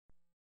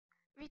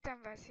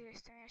Witam was, ja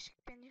jestem Jaskiem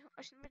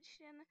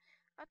 5821,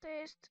 a to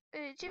jest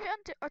 9.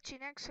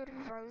 odcinek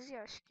Survivalu z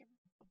Jaskiem.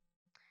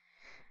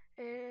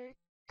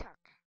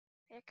 Tak,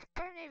 jak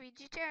pewnie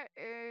widzicie,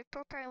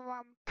 tutaj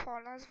mam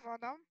pola z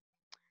wodą.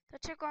 Do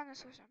czego one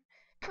służą?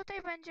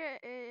 Tutaj będzie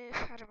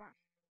farma.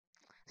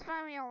 Z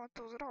wami ją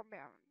tu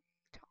zrobię.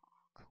 Tak.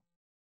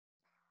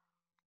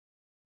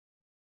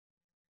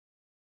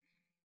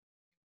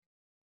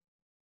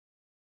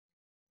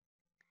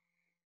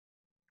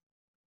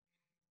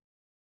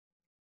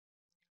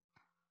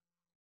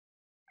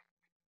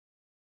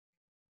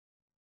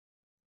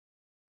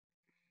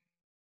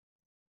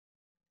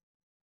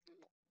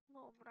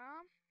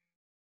 Dobra.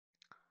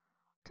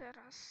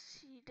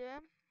 Teraz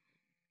idę.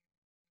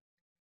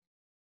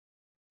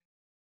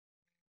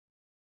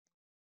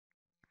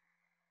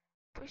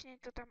 Później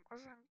to tam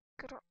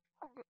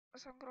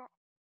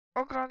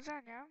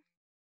ogrodzenie.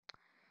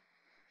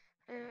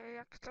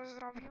 Jak to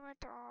zrobimy,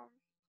 to...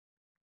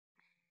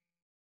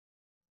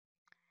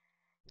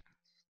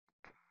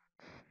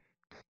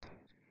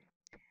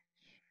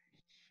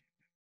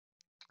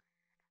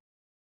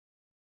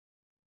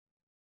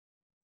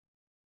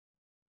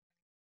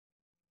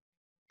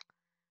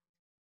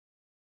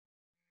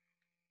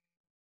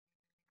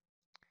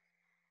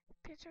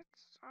 Wiecie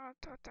co,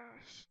 to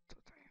też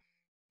tutaj.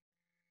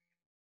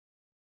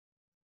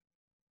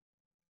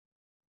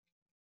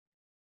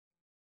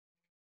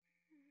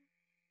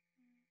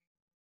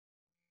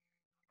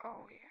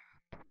 Oh yeah,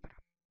 dobra.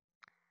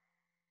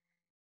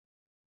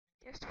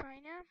 Jest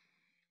fajnie?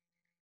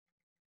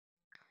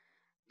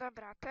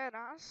 Dobra,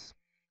 teraz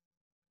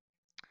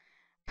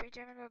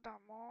pójdziemy do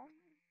domu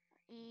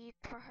i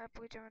trochę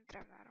pójdziemy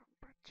drewna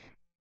rąbać.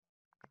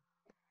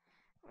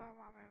 Bo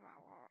mamy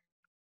mało.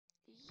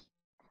 I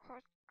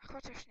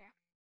chociaż nie.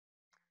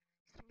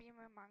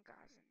 Zrobimy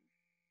magazyn.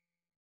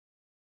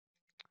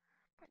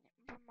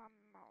 Bo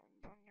mamy mało,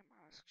 bo nie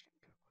mamy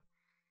skrzynki.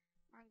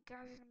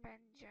 Magazyn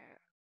będzie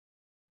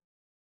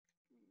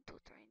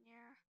tutaj,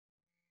 nie?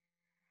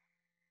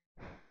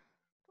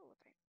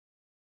 Tutaj.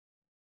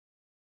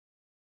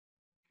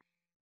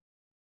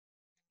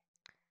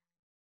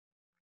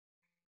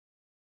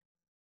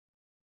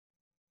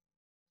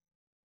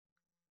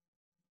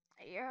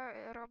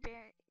 Ja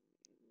robię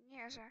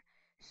nie, że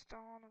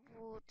stone,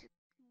 wood,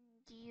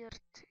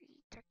 dirt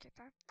i takie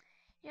tak.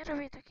 Ja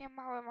robię takie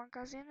małe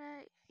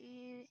magazyny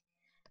i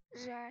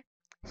że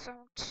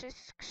są 3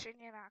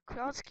 skrzynie na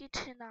klocki,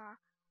 czy na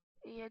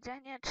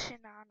jedzenie, czy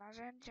na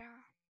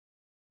narzędzia.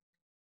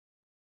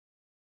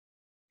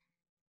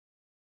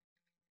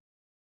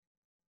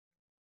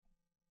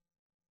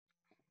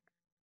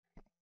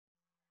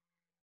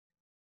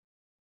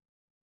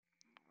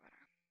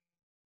 Dobra.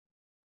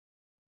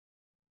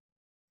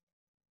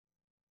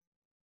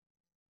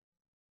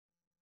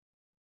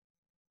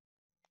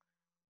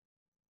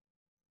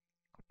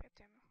 Kupię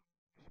tym.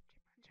 Szybciej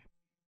będzie.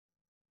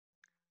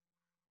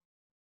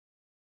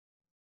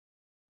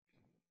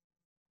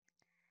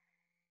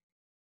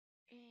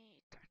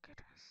 I tak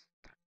raz,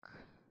 tak.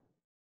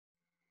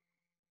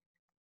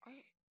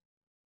 Oj.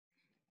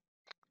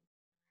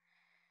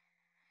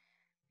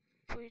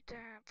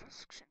 Pójdę po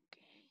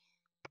skrzynki.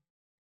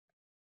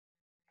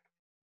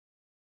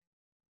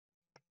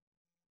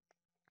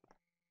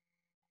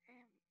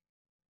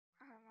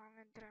 Ale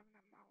mamy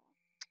drewna mało.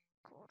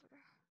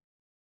 Kurde.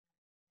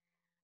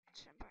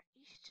 Trzeba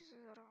iść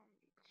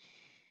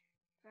zrobić.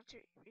 Znaczy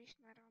iść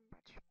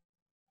narąbać.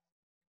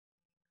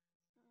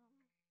 Jedno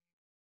drewno.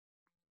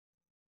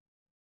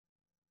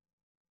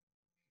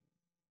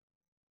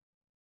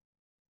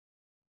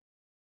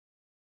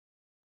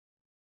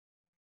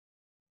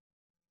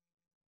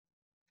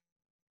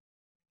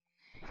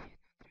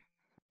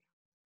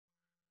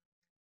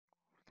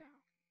 Kurde.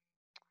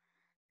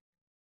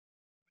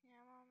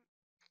 Nie mam.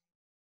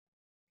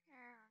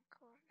 Nie,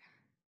 kurde.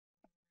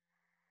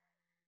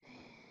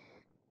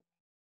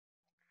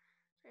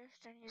 To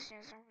jeszcze nic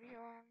nie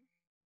zrobiłem.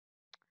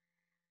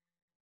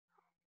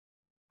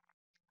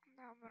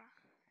 Dobra.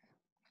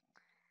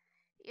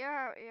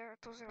 Ja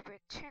tu zrobię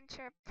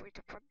cięcie,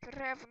 pójdę po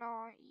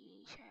drewno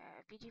i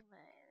się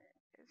widzimy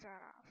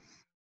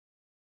zaraz.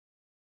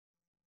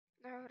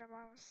 Dobra,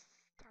 mam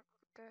tak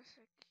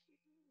desek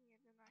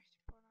 11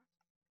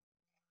 ponad.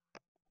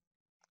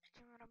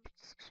 Będziemy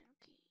robić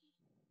skrzynki.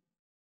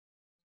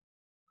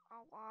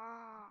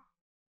 Ała!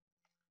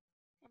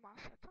 Nie ma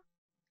światła?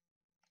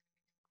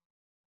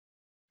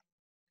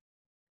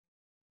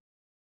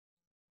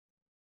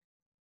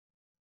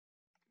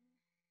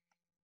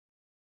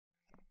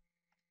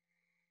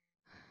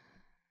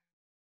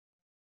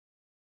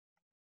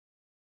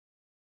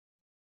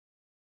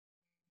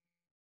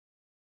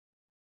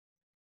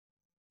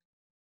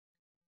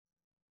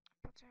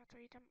 Po co ja tu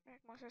idę?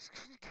 Jak może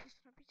skrzynkę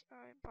zrobić?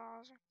 Oj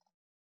Boże.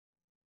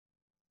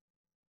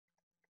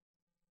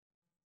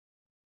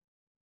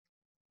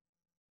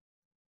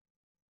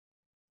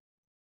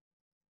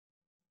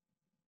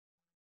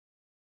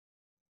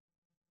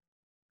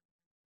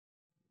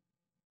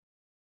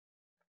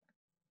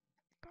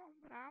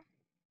 Dobra.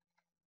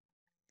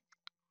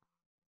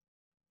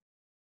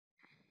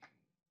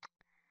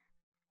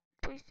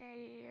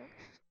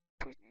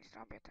 później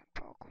zrobię ten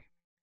pokój.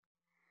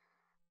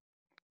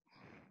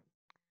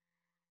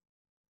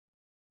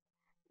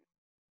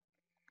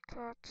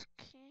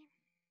 Klocki.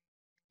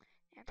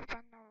 Nie, to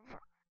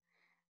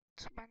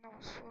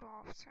będą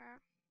surowce.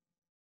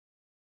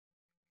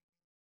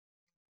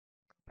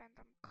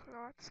 Będą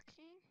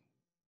klocki.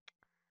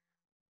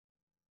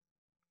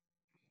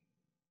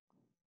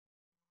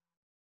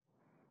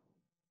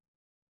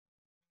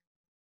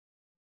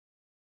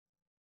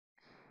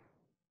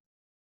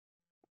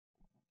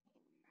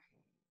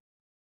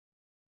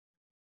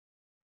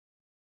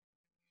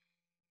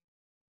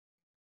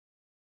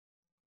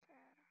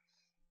 Teraz.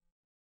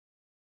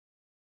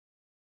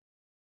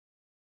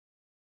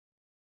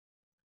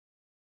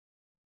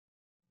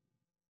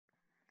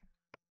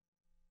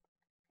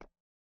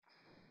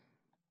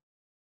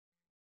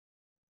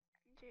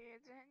 Gdzie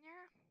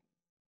jedzenie?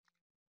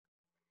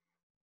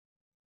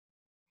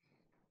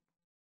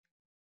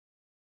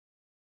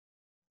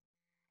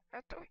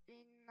 A tu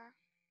inne.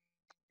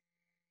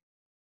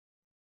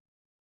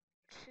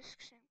 3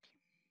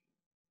 skrzynki.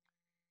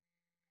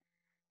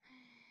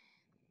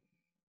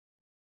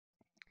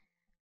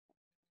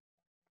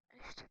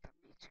 Jeszcze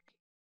tabliczki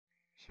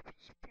się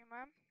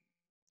przyśpimy.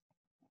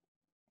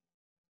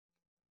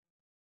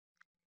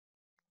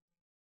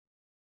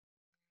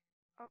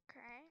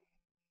 Okej.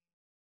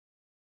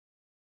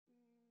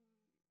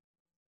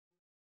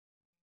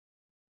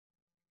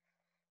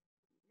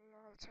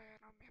 Lol, co ja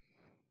robię?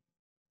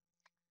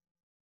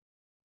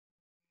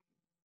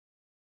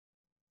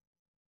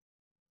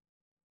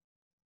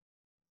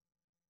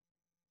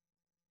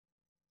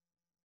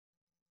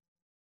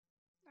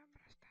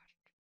 Dobra,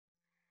 starczy.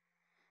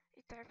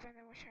 I tak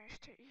będę musiał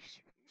jeszcze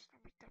iść,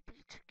 zrobić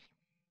tabliczki.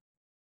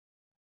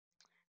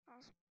 No,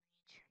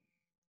 idź.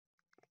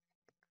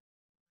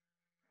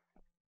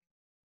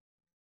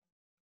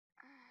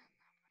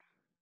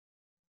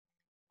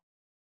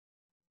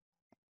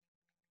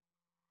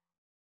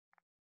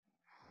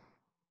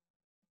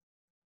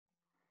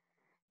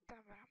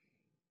 Dobra.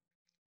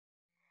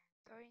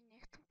 To i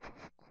niech tu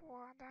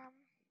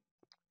powkładam.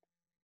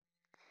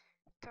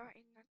 To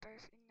inne, to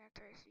jest inne,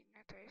 to jest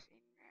inne, to jest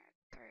inne,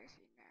 to jest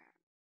inne,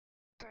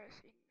 to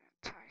jest inne,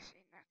 to jest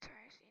inne, to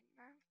jest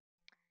inne.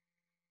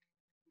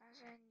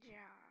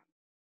 Narzędzia.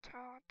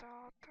 To.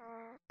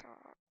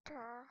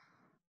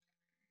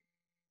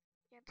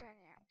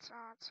 Jedzenie.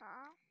 Co?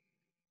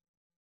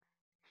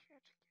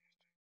 Świeczki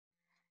jeszcze.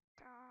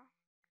 To.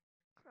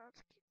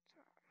 Klocki.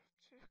 To.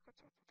 Wszystko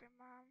co tutaj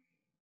mam.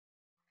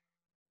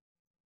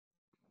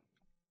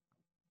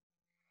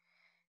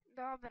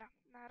 Dobra,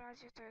 na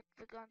razie to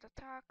wygląda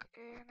tak.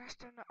 W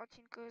następnym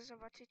odcinku już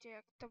zobaczycie,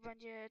 jak to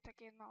będzie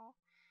takie, no,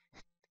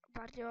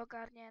 bardziej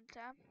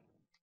ogarnięte.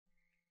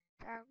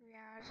 Tak,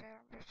 ja, że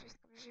robię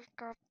wszystko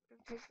szybko,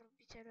 wy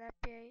zrobicie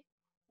lepiej.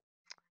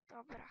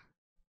 Dobra,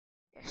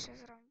 jeszcze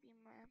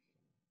zrobimy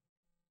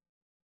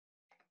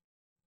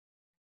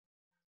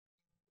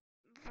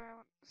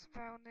z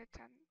wełny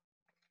ten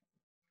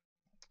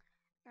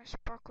nasz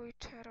pokój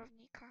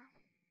czarownika.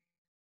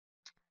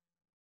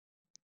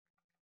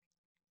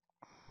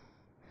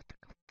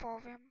 Tak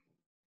powiem.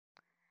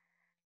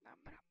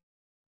 Dobra.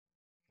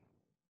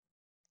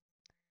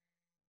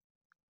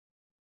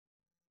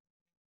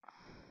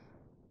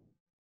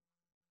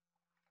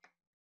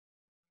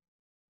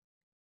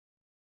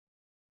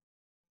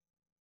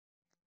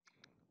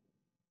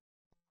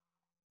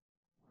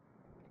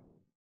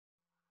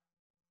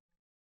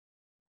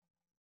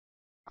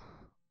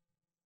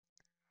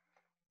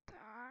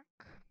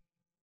 Tak.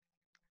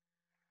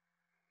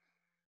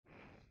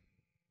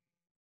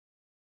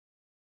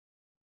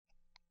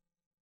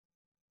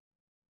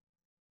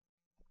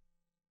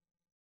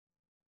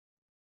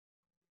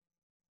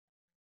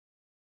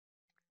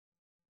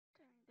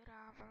 Ten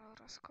gravel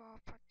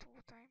rozkopać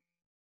tutaj.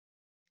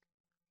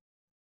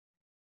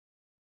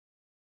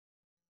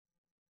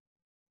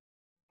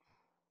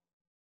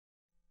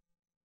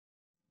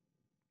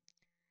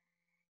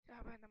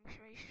 Ja będę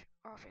musiał iść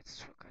owiec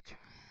szukać.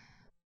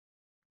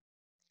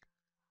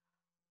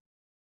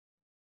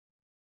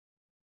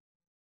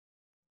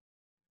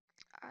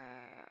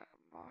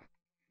 Bo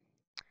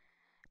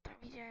tam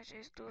widziałem, że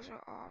jest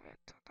dużo owiec,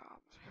 to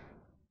dobrze.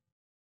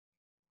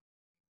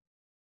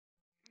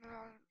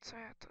 No, co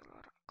ja tu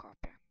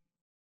kopię?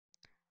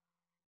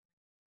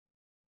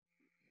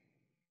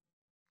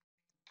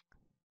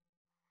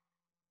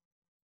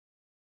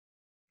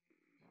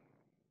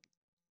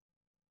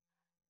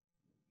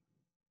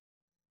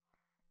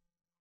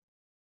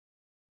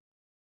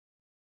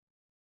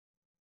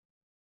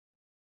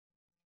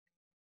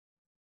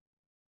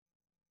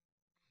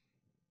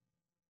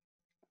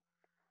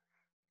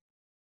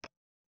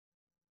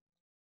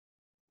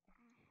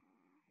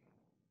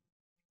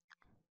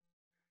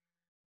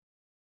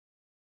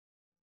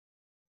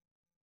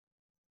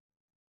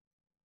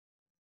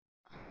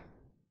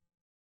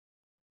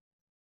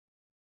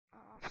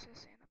 O,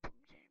 obsesyjne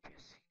pomówienie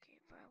pieskiej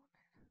wełny.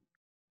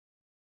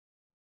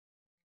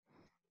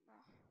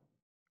 No.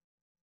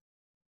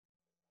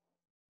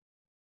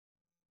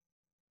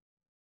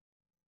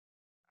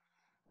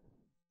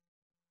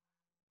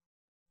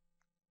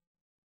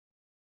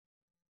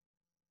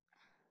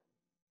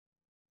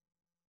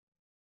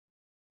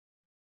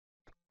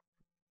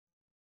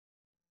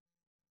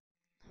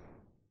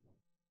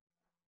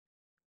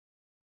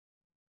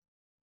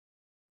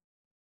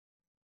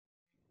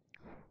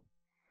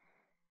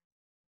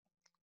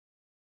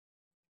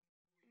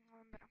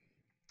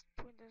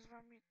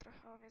 wami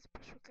trochę owiec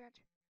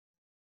poszukać.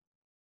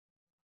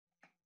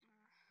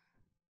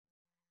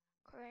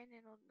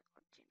 Kolejny nudny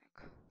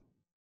odcinek.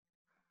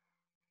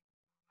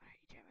 Dobra,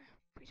 idziemy.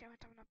 Pójdziemy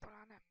tam na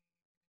polanę.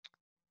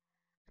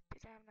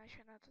 Zbierałem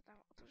nasiona, to tam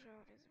dużo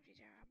owiec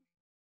widziałem.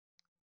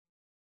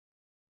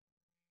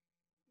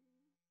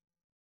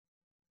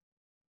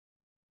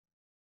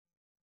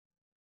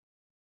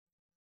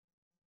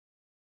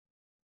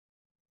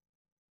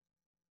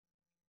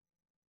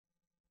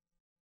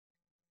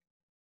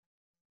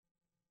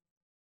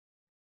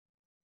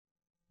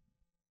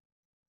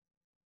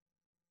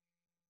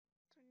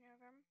 To nie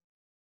wiem,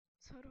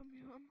 co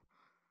robiłem.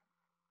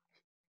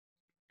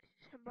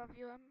 Się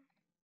bawiłem.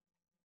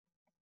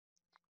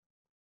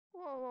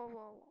 Wow, wow,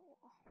 wow,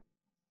 wow.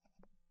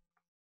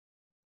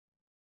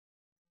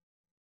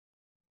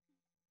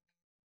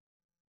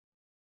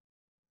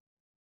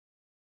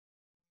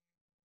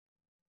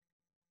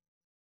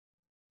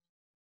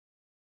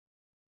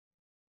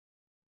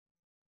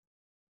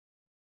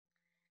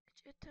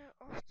 Gdzie te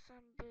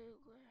owce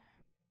były?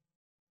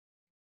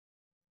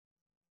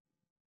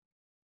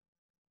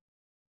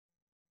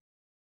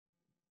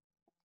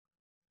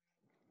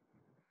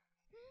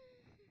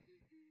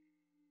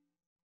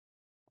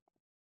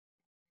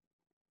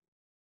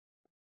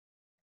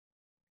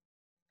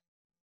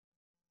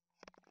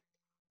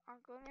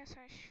 Ogólnie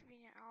są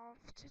świnie, a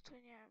owcy tu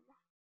nie ma.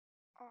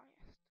 O,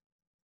 jest.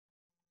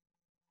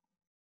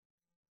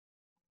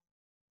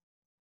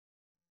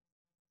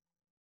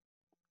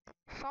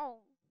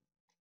 Są.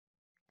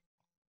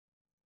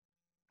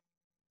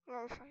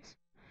 Lolface.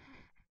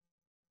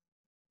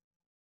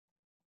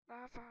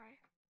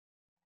 Dawaj.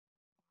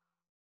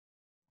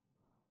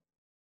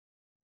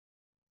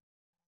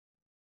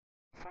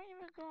 Fajnie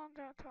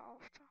wygląda ta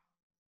owca.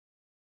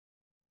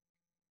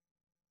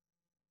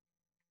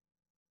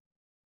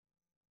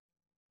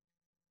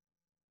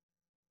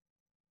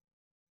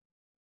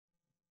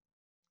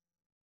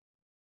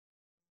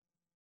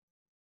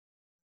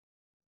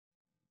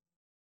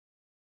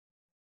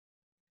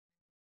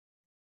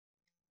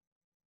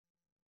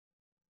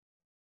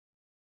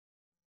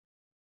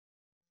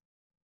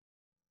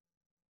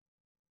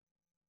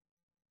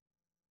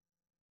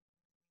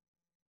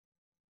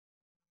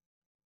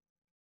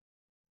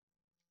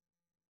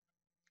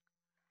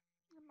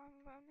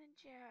 Mam mamy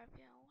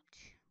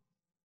 9.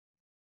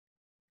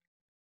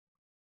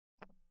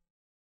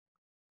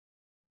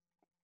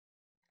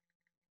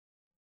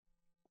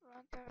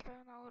 Lata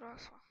pełna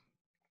urosła.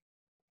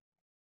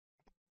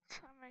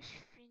 Same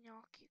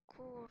świnioki,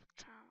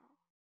 kurczę.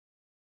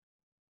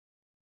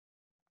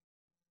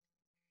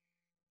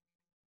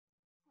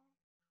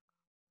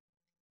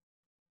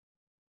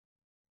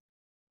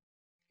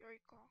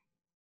 Jojko.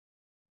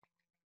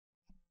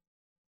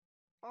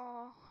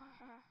 O,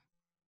 hehe.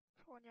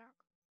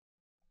 Słoniak.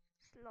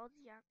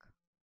 Slodziak.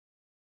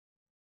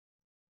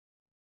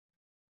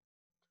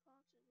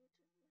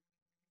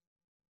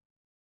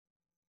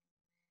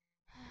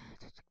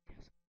 Co to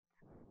pies?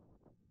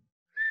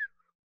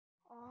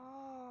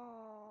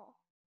 O,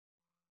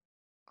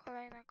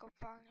 kolejna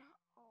kopalnia.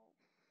 O.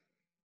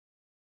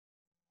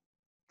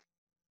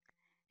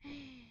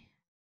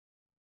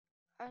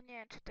 A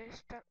nie, czy to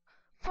jest tak...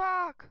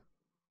 Fuck!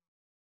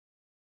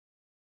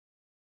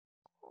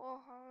 O,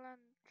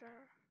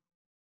 Holender.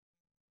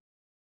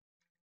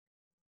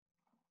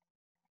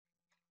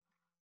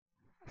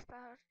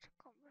 Starczy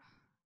kobra.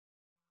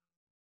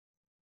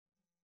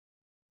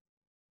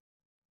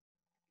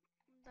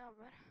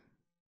 Dobra.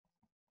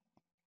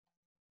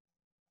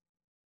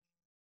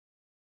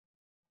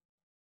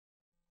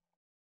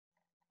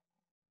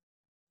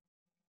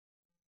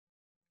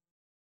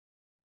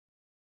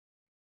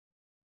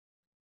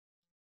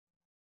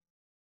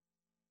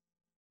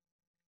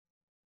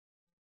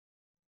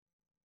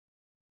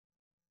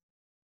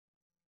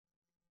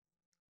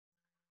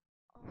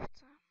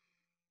 Owca.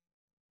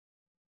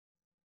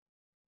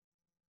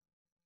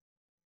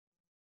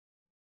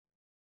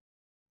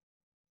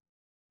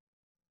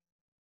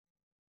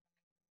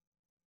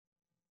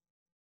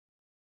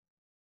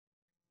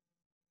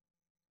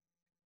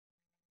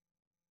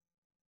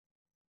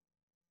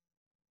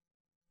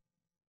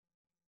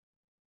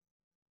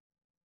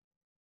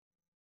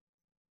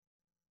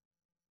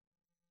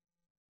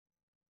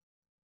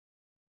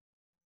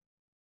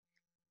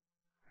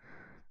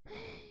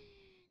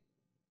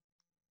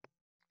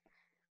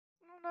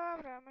 No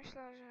dobra,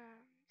 myślę,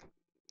 że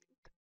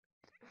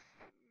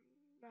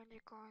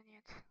będzie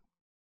koniec.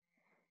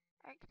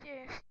 A gdzie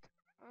jest?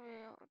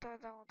 Do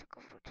domu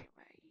tylko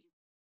wrócimy i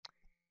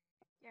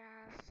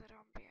ja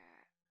zrobię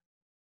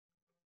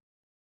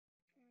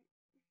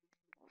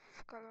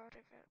w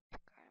kolory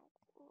wypikają,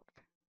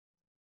 kurde.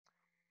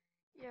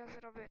 Ja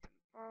zrobię ten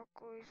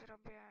pokój,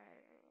 zrobię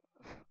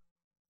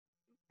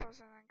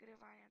poza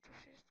nagrywaniem to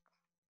wszystko.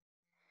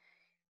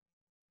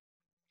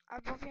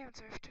 Albo wiem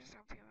co jeszcze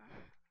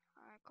zrobimy,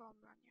 ale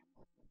komla nie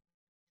ma.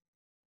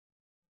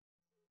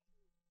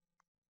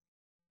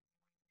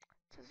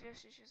 Co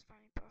zwierzę się z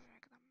wami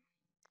pożegnam.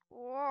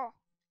 Ło!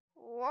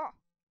 Ło!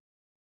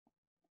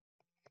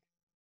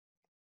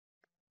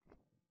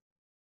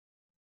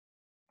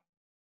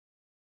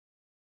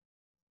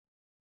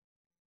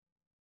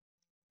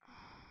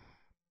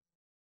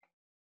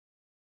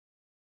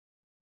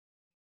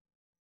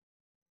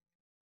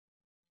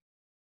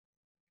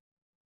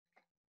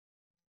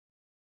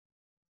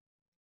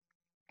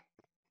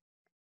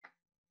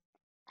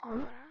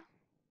 Dobra.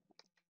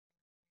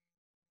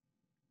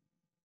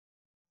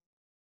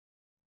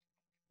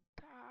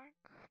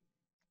 Tak.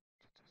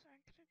 Co to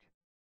zakręć?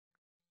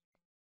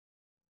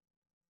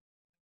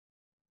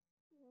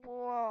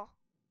 Ło.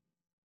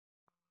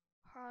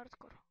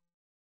 Hardcore.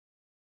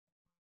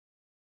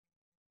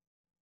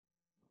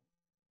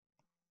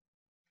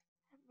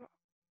 Chyba.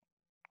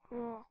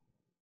 Ło.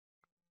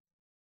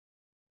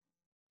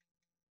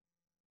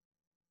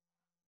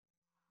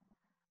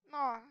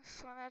 No,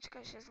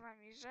 słoneczko się z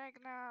wami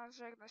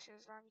żegna się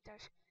z wami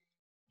też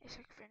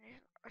Jasek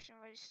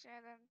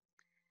 821,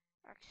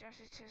 a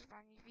książę się z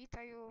wami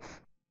wita już.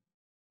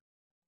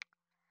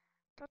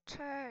 To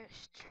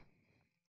cześć.